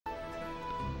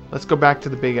Let's go back to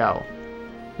the Big Owl.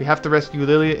 We have to rescue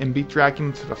Lilia and beat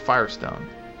Dracula to the Firestone.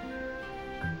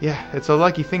 Yeah, it's a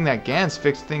lucky thing that Gans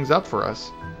fixed things up for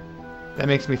us. That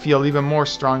makes me feel even more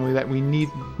strongly that we need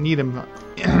him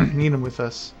need him with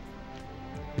us.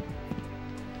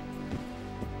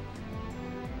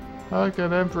 I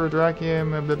got Emperor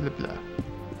Dracula, blah blah blah.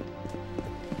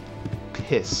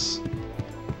 Piss.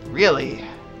 Really?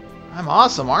 I'm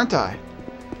awesome, aren't I?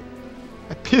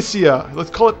 I piss ya. Let's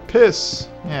call it piss.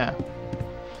 Yeah.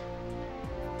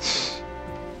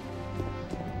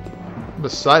 I'm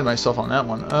beside myself on that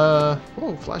one.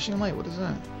 Whoa, flashing light. What is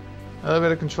that?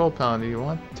 Elevator control panel. Do you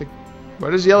want to...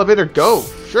 Where does the elevator go?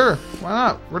 Sure. Why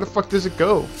not? Where the fuck does it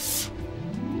go?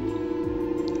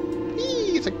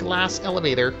 Eee, it's a glass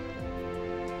elevator.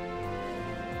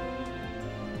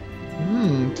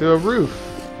 To a roof.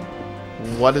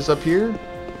 What is up here?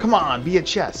 Come on, be a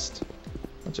chest.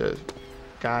 Bunch of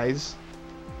guys.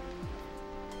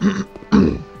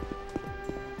 Ooh,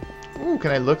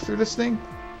 can I look through this thing?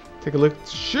 Take a look.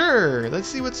 Sure. Let's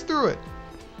see what's through it.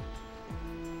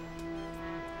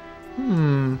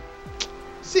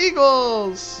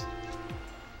 Seagulls!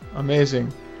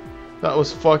 Amazing. That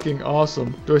was fucking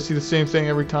awesome. Do I see the same thing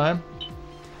every time?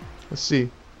 Let's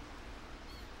see.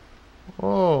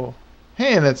 Oh.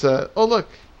 Hey, and it's a... Oh, look.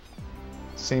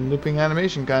 Same looping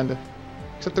animation, kinda.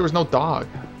 Except there was no dog.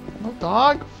 No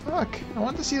dog? Fuck. I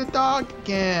want to see the dog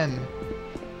again.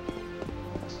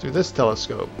 Let's do this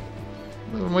telescope.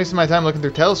 I'm wasting my time looking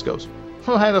through telescopes.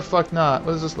 Why the fuck not?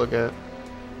 What does this look at?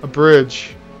 A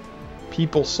bridge.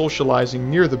 People socializing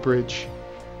near the bridge.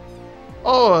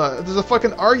 Oh, there's a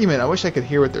fucking argument. I wish I could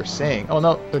hear what they're saying. Oh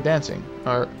no, they're dancing.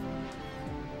 Or...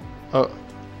 Oh.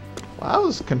 Well, that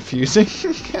was confusing.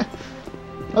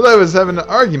 I thought I was having an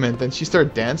argument, then she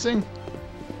started dancing?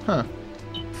 Huh.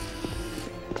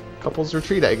 Couples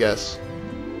retreat, I guess.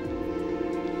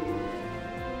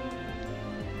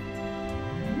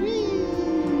 Whee!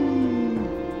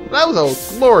 That was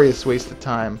a glorious waste of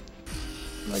time.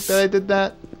 Like that I did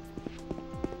that?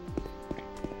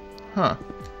 Huh.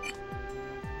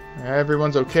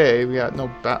 Everyone's okay. We got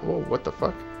no bat. Whoa, what the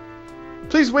fuck?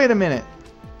 Please wait a minute.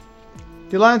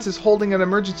 The Alliance is holding an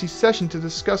emergency session to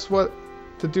discuss what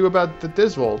to do about the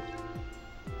Diswold.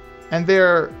 And they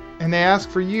ask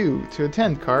for you to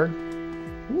attend, Karg.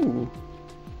 Ooh.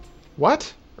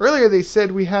 What? Earlier they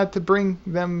said we had to bring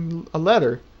them a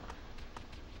letter.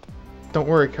 Don't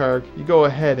worry, Karg. You go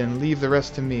ahead and leave the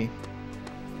rest to me.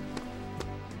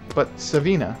 But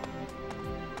Savina,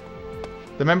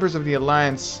 the members of the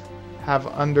Alliance have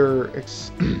never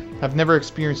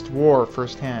experienced war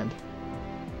firsthand.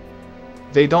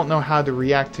 They don't know how to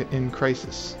react in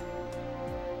crisis.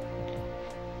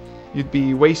 You'd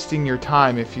be wasting your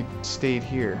time if you stayed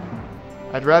here.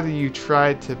 I'd rather you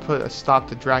tried to put a stop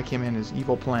to Dracula and his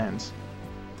evil plans.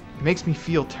 It makes me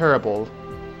feel terrible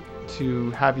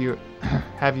to have you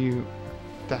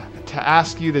to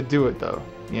ask you to do it though.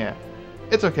 Yeah.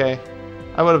 It's okay.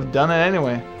 I would have done it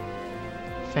anyway.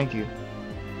 Thank you.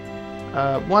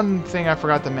 One thing I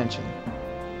forgot to mention.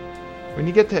 When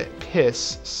you get to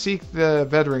Piss, seek the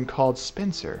veteran called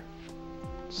Spencer.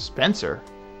 Spencer?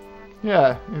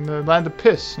 Yeah, in the land of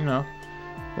Piss, you know.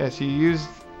 Yes, he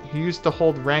used to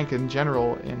hold rank in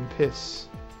general in Piss.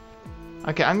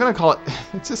 Okay, I'm gonna call it...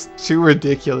 It's just too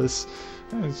ridiculous.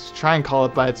 Let's try and call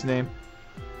it by its name.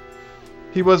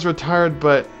 He was retired,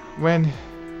 but when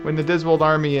the Diswold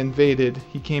army invaded,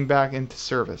 he came back into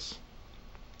service.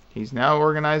 He's now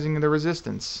organizing the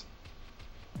resistance.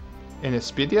 In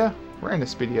S.C.E.A? Where in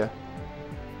S.C.E.A?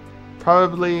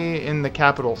 Probably in the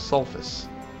capital, Sulphus.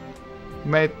 It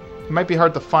might be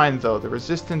hard to find though. The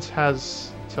resistance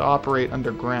has to operate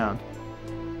underground.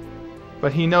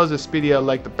 But he knows S.C.E.A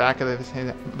like the back of his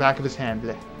hand.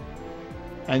 Bleh.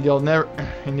 And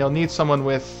you'll need someone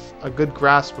with a good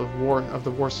grasp of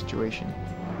the war situation.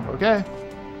 Okay.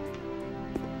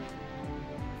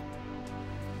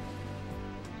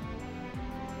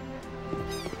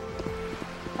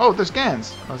 Oh, there's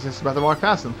Gans. I was just about to walk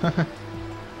past him.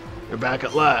 You're back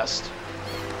at last.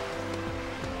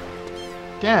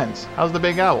 Gans, how's the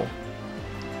Big Owl?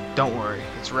 Don't worry,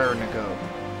 it's raring to go.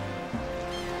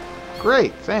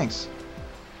 Great, thanks.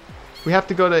 We have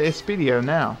to go to S.C.E.A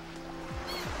now.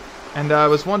 And I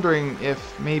was wondering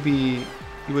if maybe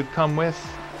you would come with...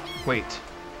 Wait.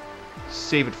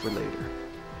 Save it for later.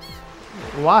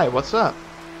 Why? What's up?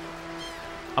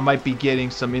 I might be getting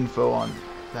some info on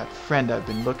that friend I've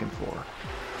been looking for.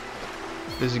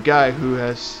 There's a guy who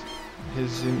was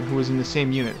in the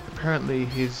same unit. Apparently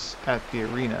he's at the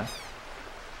arena.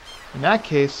 In that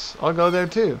case, I'll go there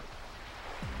too.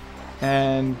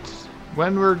 And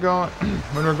when we're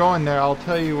going there, I'll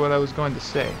tell you what I was going to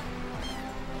say.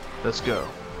 Let's go.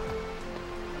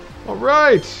 All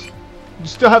right. You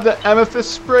still have that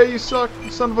amethyst spray, you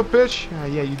son of a bitch?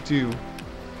 Yeah, you do.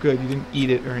 Good, you didn't eat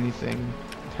it or anything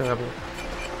terrible.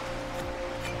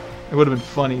 It would have been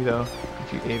funny though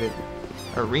if you ate it.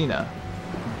 Arena.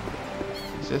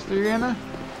 Is this the arena?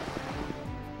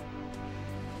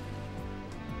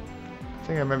 I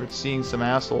think I remember seeing some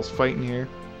assholes fighting here.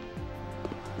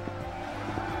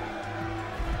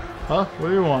 Huh? What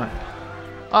do you want?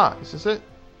 Ah, is this it?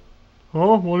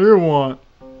 Huh? What do you want?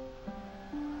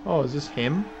 Oh, is this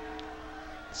him?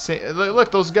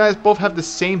 Look, those guys both have the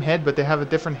same head, but they have a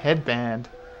different headband.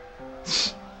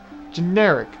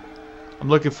 Generic. I'm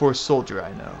looking for a soldier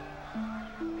I know.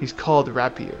 He's called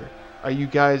Rapier. Are you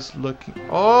guys looking?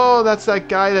 Oh, that's that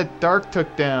guy that Dark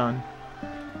took down.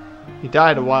 He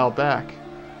died a while back.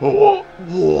 Oh,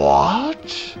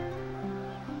 what?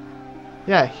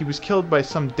 Yeah, he was killed by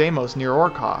some Deimos near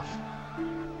Orkov.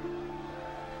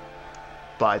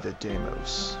 By the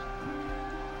Deimos.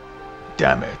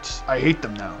 Damn it, I hate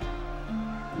them now.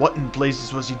 What in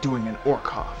blazes was he doing in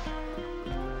Orkov?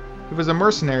 He was a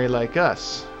mercenary like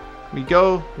us. We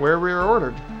go where we are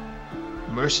ordered.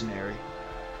 Mercenary?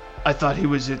 I thought he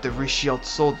was at the Rishielt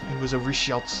soldier. He was a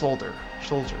Rishielt soldier.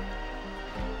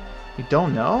 You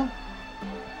don't know?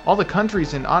 All the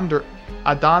countries in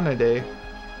Adonade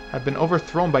have been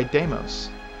overthrown by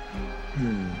Deimos.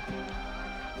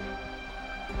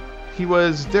 He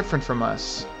was different from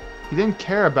us. He didn't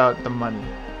care about the money.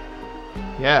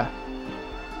 Yeah.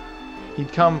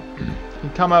 He'd come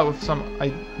out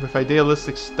with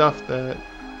idealistic stuff that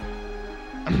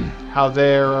how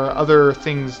there are other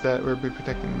things that would be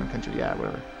protecting the country. Yeah,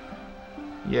 whatever.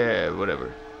 Yeah,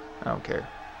 whatever. I don't care.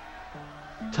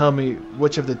 Tell me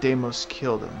which of the Deimos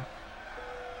killed him.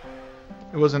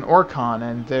 It was an Orkhan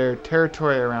and their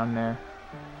territory around there.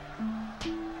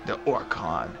 The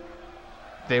Orkhan.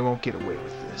 They won't get away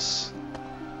with this.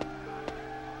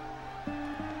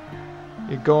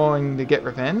 You're going to get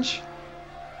revenge?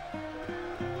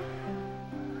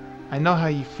 I know how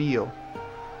you feel.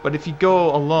 But if you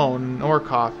go alone in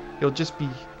Orkov, you'll just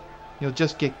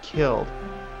get killed.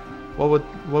 What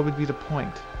would be the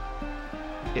point?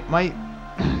 It might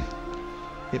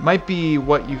be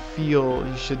what you feel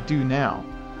you should do now,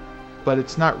 but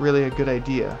it's not really a good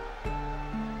idea.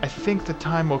 I think the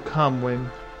time will come when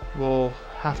we'll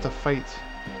have to fight,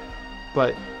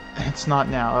 but it's not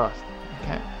now. Ugh, I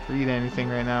can't read anything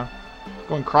right now.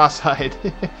 Going cross-eyed.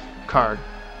 Card.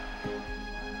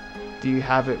 Do you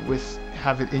have it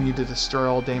in you to destroy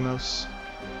all Deimos?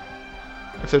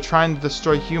 If they're trying to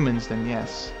destroy humans, then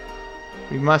yes.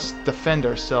 We must defend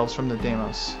ourselves from the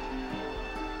Deimos.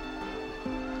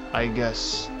 I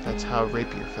guess that's how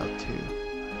Rapier felt too.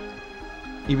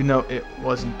 Even though it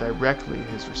wasn't directly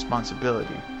his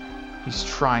responsibility, he's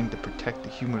trying to protect the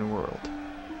human world.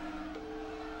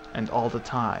 And all the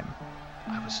time,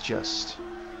 I was just...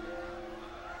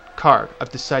 Karg, I've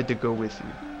decided to go with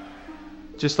you.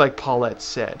 Just like Paulette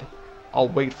said, I'll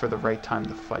wait for the right time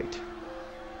to fight.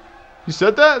 You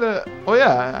said that? Oh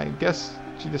yeah, I guess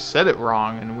she just said it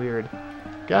wrong and weird.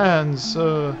 Gans,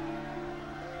 we're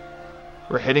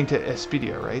heading to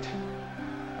S.C.E.A, right?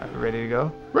 Are we ready to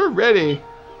go? We're ready!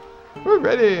 We're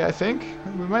ready, I think.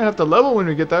 We might have to level when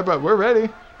we get there, but we're ready.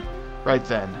 Right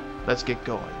then, let's get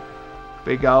going.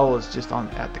 Big Owl is just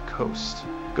at the coast.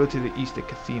 Go to the east of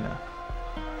Cathena.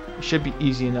 It should be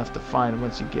easy enough to find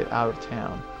once you get out of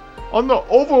town. On the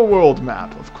overworld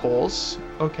map, of course.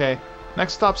 Okay.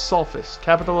 Next stop, Sulphus,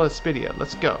 capital of S.C.E.A.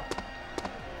 Let's go.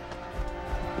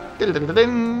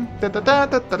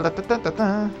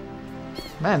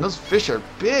 Man, those fish are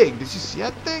big. Did you see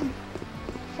that thing?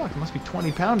 Fuck, it must be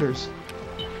 20 pounders.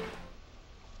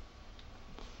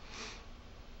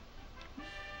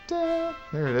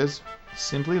 There it is.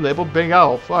 Simply labeled Big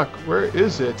Owl. Fuck, where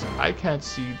is it? I can't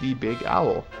see the Big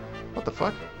Owl. What the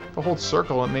fuck? If I hold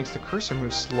circle, it makes the cursor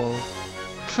move slow.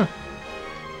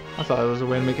 I thought it was a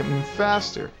way to make it move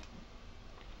faster.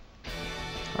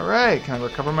 Alright, can I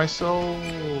recover my soul?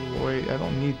 Wait, I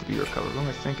don't need to be recovered. What am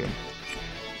I thinking?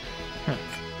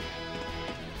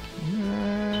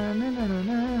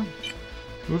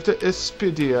 Move to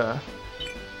S.C.E.A.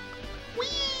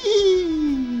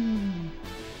 Whee!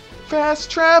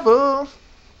 Fast travel!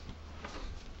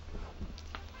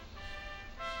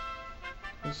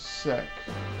 A sec.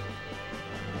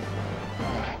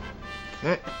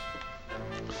 Okay.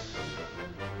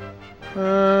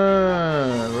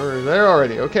 We're there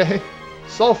already. Okay.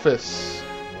 Sulphus.